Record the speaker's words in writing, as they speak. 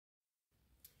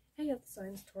Hey Earth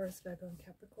signs, Taurus, Virgo and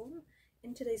Capricorn.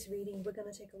 In today's reading, we're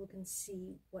going to take a look and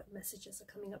see what messages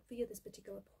are coming up for you at this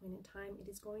particular point in time. It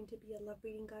is going to be a love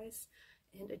reading, guys,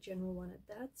 and a general one at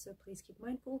that, so please keep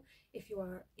mindful. If you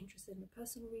are interested in a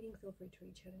personal reading, feel free to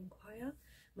reach out and inquire.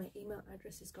 My email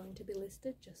address is going to be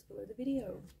listed just below the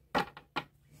video.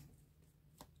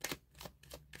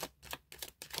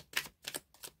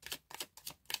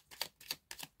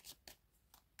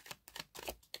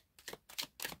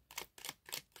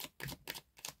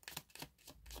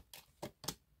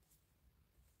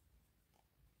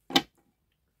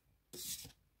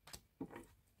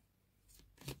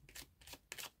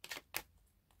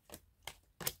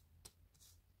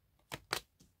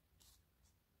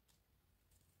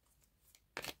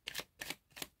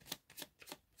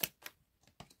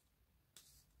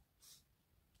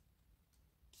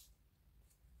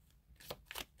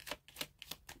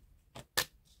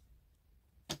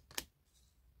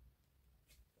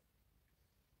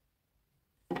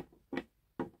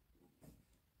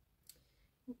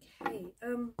 Okay,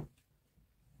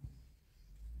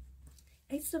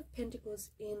 Ace of Pentacles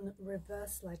in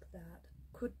reverse like that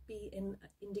could be an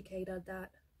indicator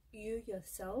that you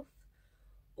yourself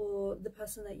or the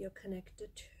person that you're connected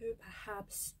to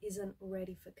perhaps isn't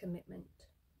ready for commitment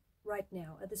right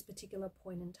now at this particular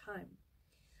point in time.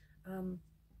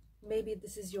 Maybe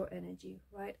this is your energy,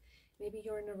 right? Maybe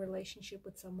you're in a relationship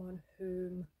with someone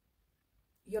whom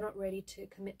you're not ready to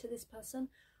commit to this person.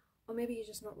 Or maybe you're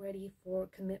just not ready for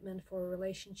commitment, for a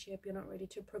relationship. You're not ready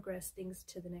to progress things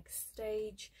to the next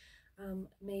stage.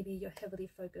 Maybe you're heavily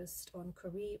focused on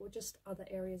career or just other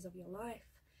areas of your life.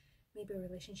 Maybe a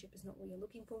relationship is not what you're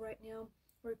looking for right now.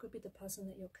 Or it could be the person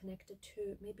that you're connected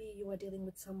to. Maybe you are dealing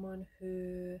with someone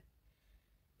who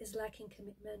is lacking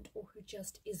commitment or who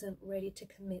just isn't ready to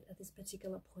commit at this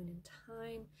particular point in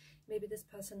time. Maybe this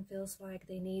person feels like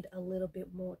they need a little bit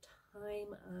more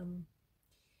time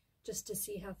just to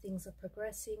see how things are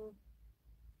progressing.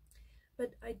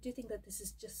 But I do think that this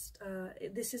is just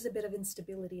this is a bit of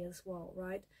instability as well,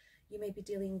 right? You may be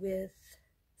dealing with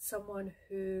someone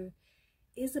who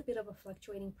is a bit of a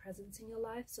fluctuating presence in your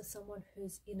life, so someone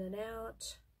who's in and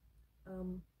out.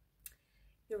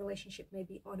 Your relationship may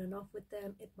be on and off with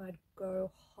them. It might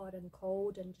go hot and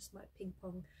cold and just might ping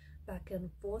pong back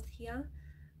and forth here,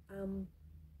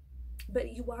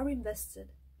 but you are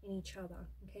invested in each other.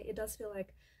 Okay, it does feel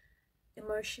like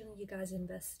emotionally you guys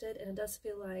invested, and it does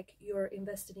feel like you're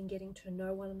invested in getting to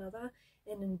know one another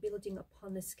and in building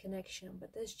upon this connection.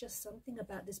 But there's just something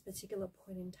about this particular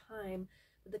point in time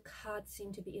that the cards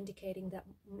seem to be indicating that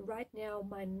right now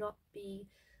might not be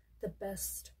the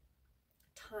best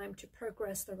time to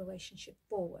progress the relationship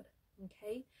forward.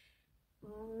 Okay,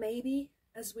 maybe,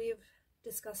 as we've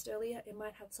discussed earlier, it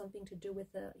might have something to do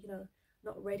with the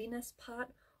not readiness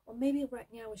part. Or maybe right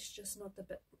now it's just not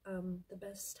the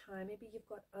best time. Maybe you've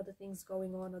got other things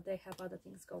going on, or they have other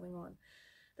things going on.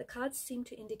 The cards seem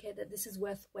to indicate that this is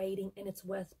worth waiting and it's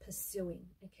worth pursuing.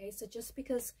 Okay, so just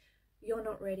because you're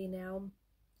not ready now,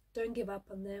 don't give up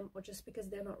on them. Or just because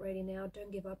they're not ready now,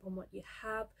 don't give up on what you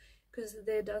have. Because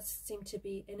there does seem to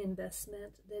be an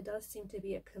investment. There does seem to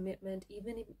be a commitment,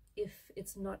 even if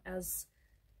it's not as,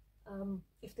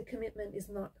 if the commitment is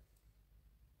not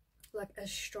like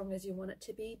as strong as you want it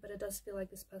to be, but it does feel like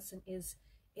this person is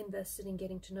invested in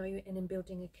getting to know you and in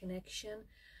building a connection.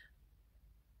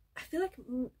 I feel like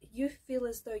you feel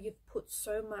as though you've put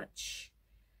so much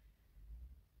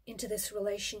into this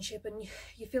relationship, and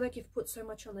you feel like you've put so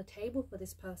much on the table for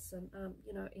this person,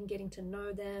 in getting to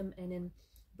know them and in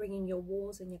bringing your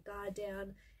walls and your guard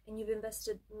down, and you've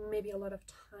invested maybe a lot of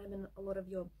time and a lot of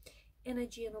your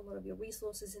energy and a lot of your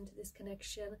resources into this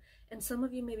connection. And some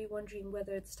of you may be wondering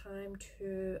whether it's time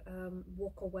to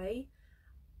walk away,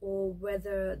 or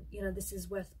whether this is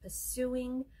worth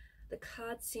pursuing. The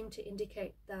cards seem to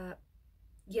indicate that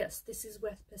yes, this is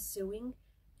worth pursuing,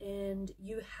 and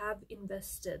you have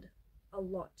invested a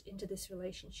lot into this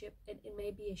relationship, and it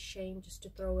may be a shame just to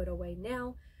throw it away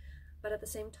now. But at the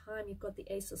same time, you've got the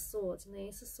Ace of Swords, and the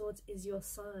Ace of Swords is your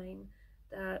sign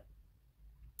that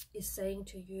is saying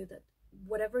to you that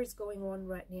whatever is going on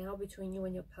right now between you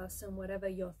and your person, whatever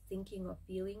you're thinking or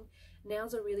feeling,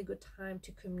 now's a really good time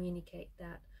to communicate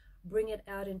that. Bring it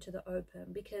out into the open,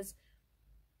 because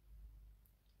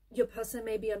your person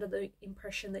may be under the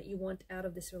impression that you want out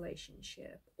of this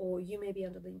relationship, or you may be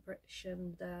under the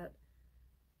impression that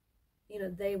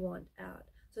they want out.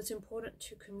 So it's important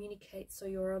to communicate so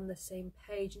you're on the same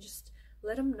page, and just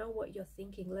let them know what you're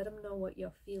thinking, let them know what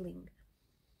you're feeling.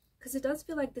 Because it does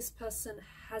feel like this person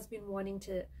has been wanting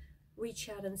to reach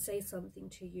out and say something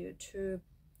to you, to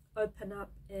open up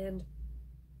and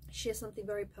share something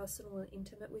very personal and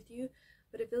intimate with you,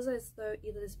 but it feels as though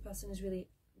either this person is really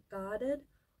guarded,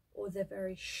 or they're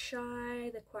very shy,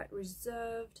 they're quite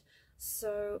reserved,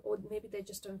 so, or maybe they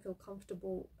just don't feel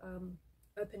comfortable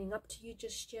opening up to you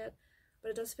just yet, but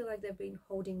it does feel like they've been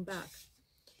holding back.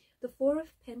 The Four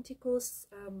of Pentacles,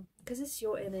 because it's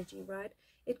your energy, right?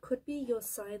 It could be your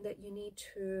sign that you need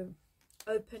to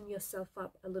open yourself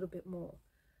up a little bit more.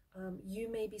 You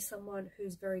may be someone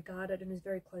who's very guarded and is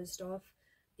very closed off,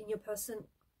 and your person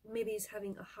maybe is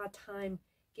having a hard time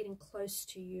getting close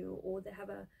to you, or they have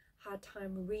a hard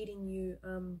time reading you.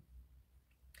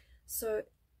 So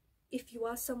if you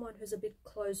are someone who's a bit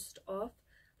closed off,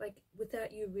 like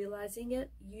without you realizing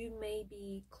it, you may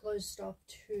be closed off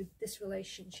to this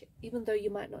relationship, even though you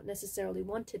might not necessarily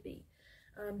want to be.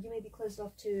 You may be closed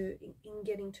off to in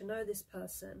getting to know this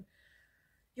person.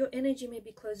 Your energy may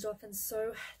be closed off, and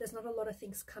so there's not a lot of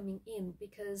things coming in,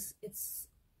 because it's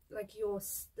like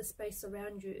the space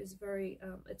around you is very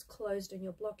it's closed, and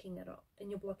you're blocking it up, and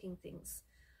you're blocking things.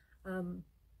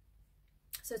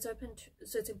 So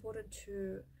it's important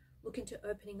to look into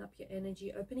opening up your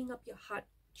energy, opening up your heart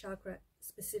chakra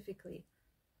specifically.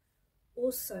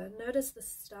 Also, notice the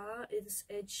star is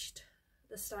edged,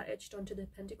 onto the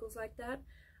pentacles like that.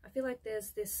 I feel like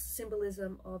there's this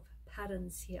symbolism of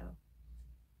patterns here.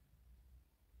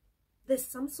 There's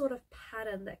some sort of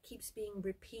pattern that keeps being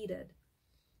repeated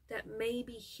that may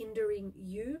be hindering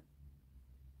you,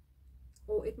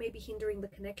 or it may be hindering the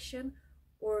connection,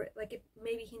 or like it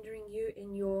may be hindering you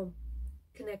in your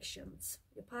connections,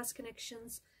 your past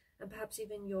connections, and perhaps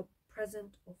even your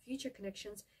present or future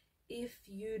connections, if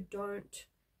you don't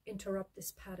interrupt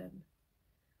this pattern.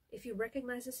 If you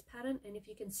recognize this pattern, and if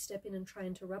you can step in and try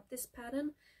and interrupt this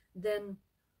pattern, then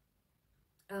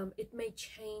it may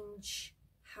change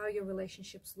how your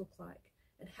relationships look like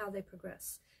and how they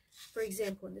progress. For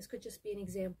example, and this could just be an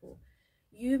example,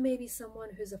 you may be someone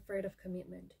who's afraid of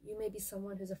commitment. You may be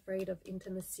someone who's afraid of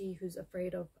intimacy, who's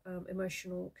afraid of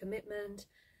emotional commitment.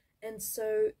 And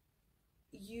so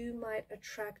you might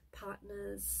attract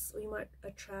partners, or you might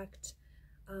attract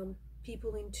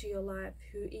people into your life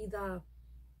who either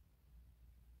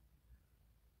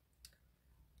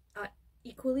are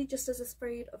equally just as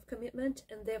afraid of commitment,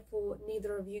 and therefore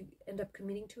neither of you end up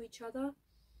committing to each other.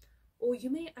 Or you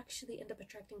may actually end up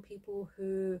attracting people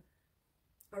who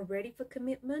are ready for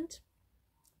commitment,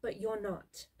 but you're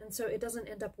not, and so it doesn't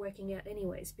end up working out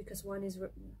anyways, because one is,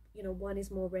 one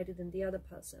is more ready than the other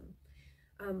person.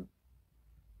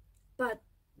 But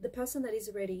the person that is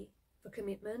ready for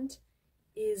commitment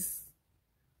is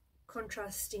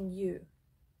contrasting you,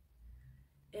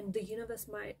 and the universe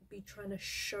might be trying to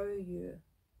show you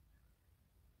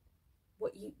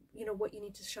what you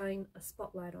need to shine a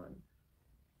spotlight on.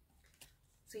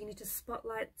 So you need to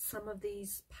spotlight some of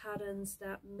these patterns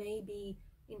that may be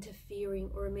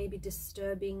interfering or may be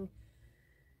disturbing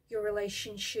your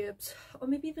relationships, or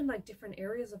maybe even like different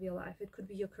areas of your life. It could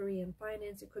be your career and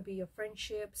finance, it could be your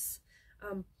friendships.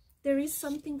 There is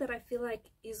something that I feel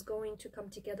like is going to come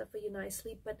together for you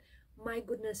nicely, but my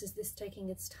goodness, is this taking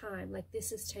its time? Like,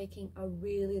 this is taking a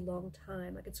really long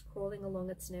time. Like, it's crawling along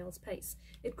at snail's pace.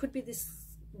 It could be this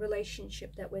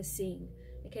relationship that we're seeing.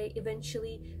 Okay,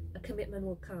 eventually a commitment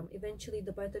will come. Eventually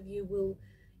the both of you will,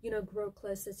 grow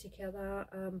closer together.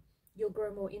 You'll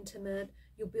grow more intimate.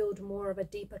 You'll build more of a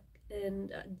deeper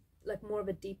and more of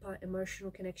a deeper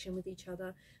emotional connection with each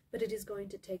other. But it is going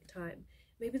to take time.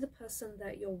 Maybe the person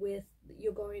that you're with,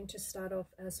 you're going to start off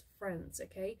as friends.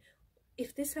 Okay,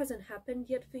 if this hasn't happened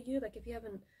yet for you, like if you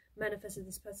haven't manifested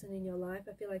this person in your life,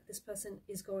 I feel like this person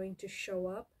is going to show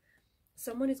up.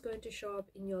 Someone is going to show up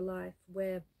in your life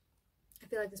where I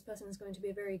feel like this person is going to be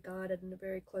a very guarded and a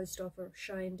very closed off or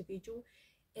shy individual,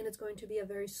 and it's going to be a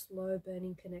very slow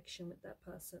burning connection with that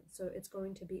person. So it's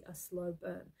going to be a slow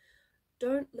burn.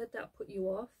 Don't let that put you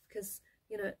off, because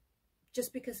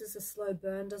just because it's a slow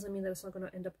burn doesn't mean that it's not going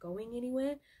to end up going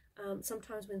anywhere.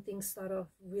 Sometimes when things start off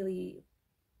really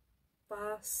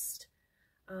fast,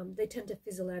 they tend to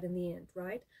fizzle out in the end,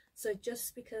 right? So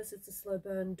just because it's a slow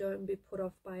burn, don't be put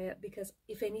off by it, because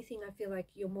if anything, I feel like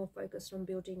you're more focused on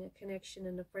building a connection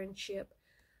and a friendship.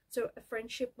 So a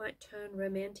friendship might turn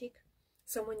romantic.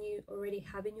 Someone you already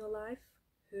have in your life,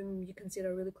 whom you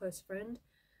consider a really close friend,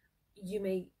 you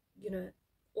may,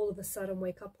 all of a sudden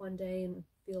wake up one day and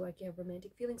feel like you have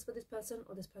romantic feelings for this person,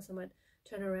 or this person might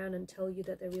turn around and tell you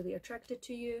that they're really attracted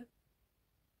to you.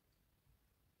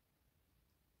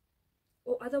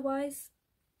 Or otherwise,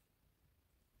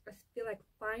 I feel like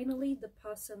finally the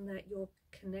person that you're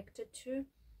connected to,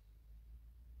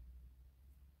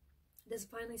 there's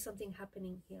finally something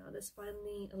happening here. There's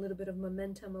finally a little bit of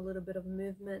momentum, a little bit of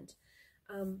movement.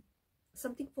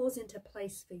 something falls into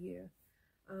place for you.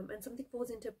 And something falls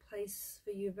into place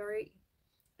for you very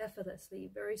effortlessly,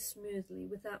 very smoothly,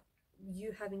 without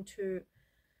you having to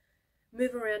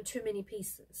move around too many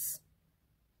pieces.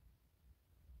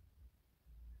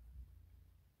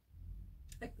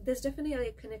 Like, there's definitely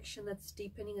a connection that's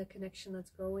deepening, a connection that's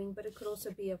growing, but it could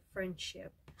also be a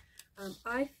friendship.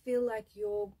 I feel like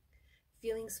your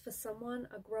feelings for someone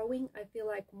are growing. I feel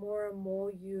like more and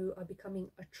more you are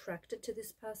becoming attracted to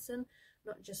this person,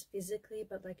 not just physically,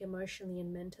 but like emotionally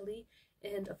and mentally.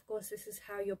 And of course, this is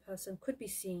how your person could be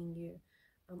seeing you,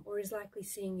 or is likely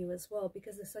seeing you as well,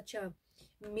 because there's such a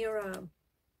mirror,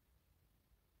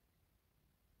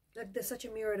 like there's such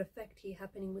a mirrored effect here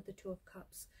happening with the Two of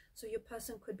Cups. So your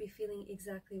person could be feeling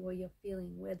exactly what you're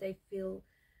feeling, where they feel,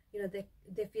 you know,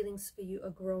 their feelings for you are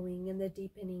growing and they're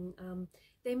deepening.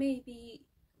 They may be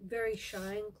very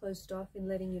shy and closed off in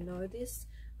letting you know this,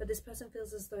 but this person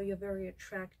feels as though you're very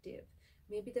attractive.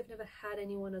 Maybe they've never had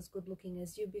anyone as good looking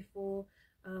as you before.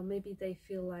 Maybe they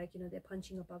feel like, you know, they're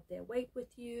punching above their weight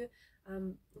with you.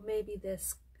 Maybe they're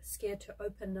scared to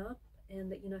open up and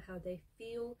let you know how they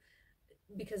feel,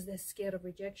 because they're scared of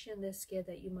rejection. They're scared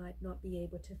that you might not be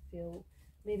able to feel,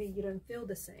 maybe you don't feel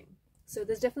the same. So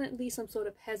there's definitely some sort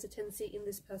of hesitancy in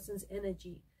this person's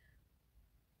energy.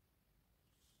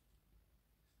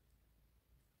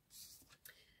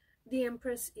 The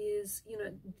Empress is, you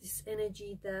know, this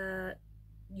energy that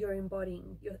you're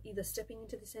embodying. You're either stepping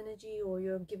into this energy or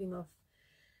you're giving off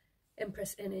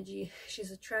Empress energy.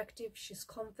 She's attractive, she's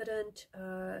confident,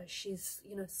 she's,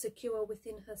 you know, secure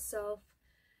within herself.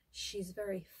 She's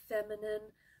very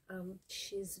feminine,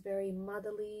 she's very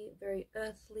motherly, very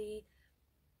earthly.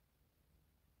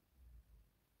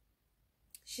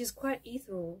 She's quite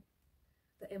ethereal,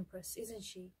 the Empress, isn't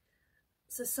she?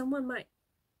 So someone might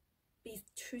be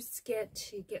too scared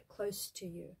to get close to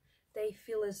you. They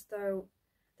feel as though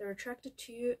they're attracted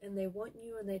to you and they want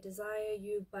you and they desire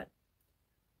you, but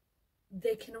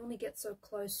they can only get so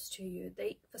close to you.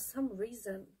 They, for some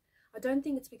reason, I don't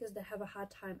think it's because they have a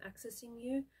hard time accessing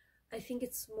you. I think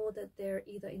it's more that they're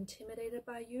either intimidated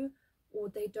by you, or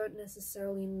they don't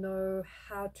necessarily know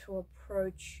how to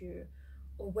approach you,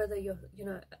 or whether you're, you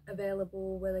know,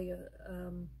 available, whether you're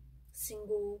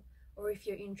single, or if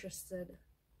you're interested.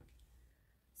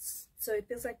 So it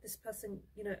feels like this person,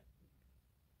 you know,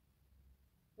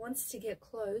 wants to get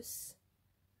close,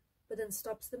 but then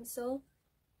stops themselves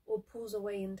or pulls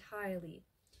away entirely.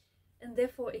 And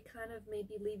therefore it kind of may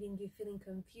be leaving you feeling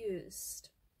confused.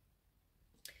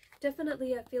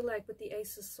 Definitely, I feel like with the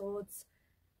Ace of Swords,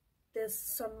 there's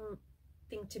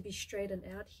something to be straightened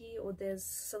out here, or there's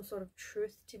some sort of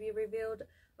truth to be revealed,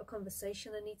 a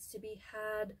conversation that needs to be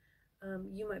had.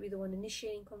 You might be the one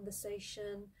initiating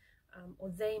conversation, or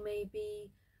they may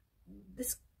be.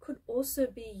 This could also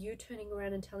be you turning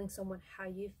around and telling someone how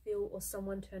you feel, or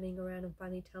someone turning around and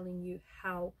finally telling you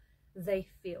how they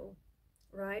feel,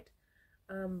 right?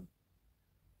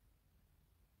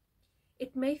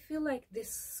 It may feel like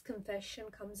this confession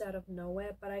comes out of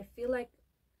nowhere, but I feel like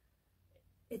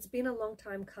it's been a long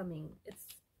time coming. It's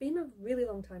been a really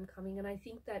long time coming, and I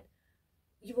think that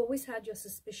you've always had your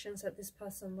suspicions that this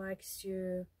person likes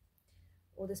you,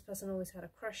 or this person always had a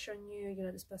crush on you, you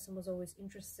know, this person was always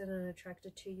interested and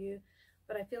attracted to you.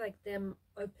 But I feel like them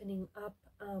opening up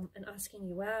and asking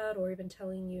you out, or even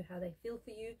telling you how they feel for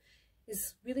you,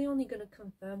 is really only going to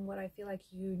confirm what I feel like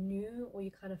you knew, or you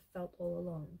kind of felt all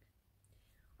along.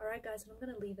 Alright guys, and I'm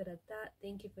going to leave it at that.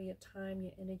 Thank you for your time,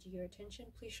 your energy, your attention.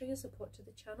 Please show your support to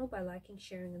the channel by liking,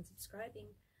 sharing, and subscribing.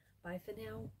 Bye for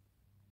now.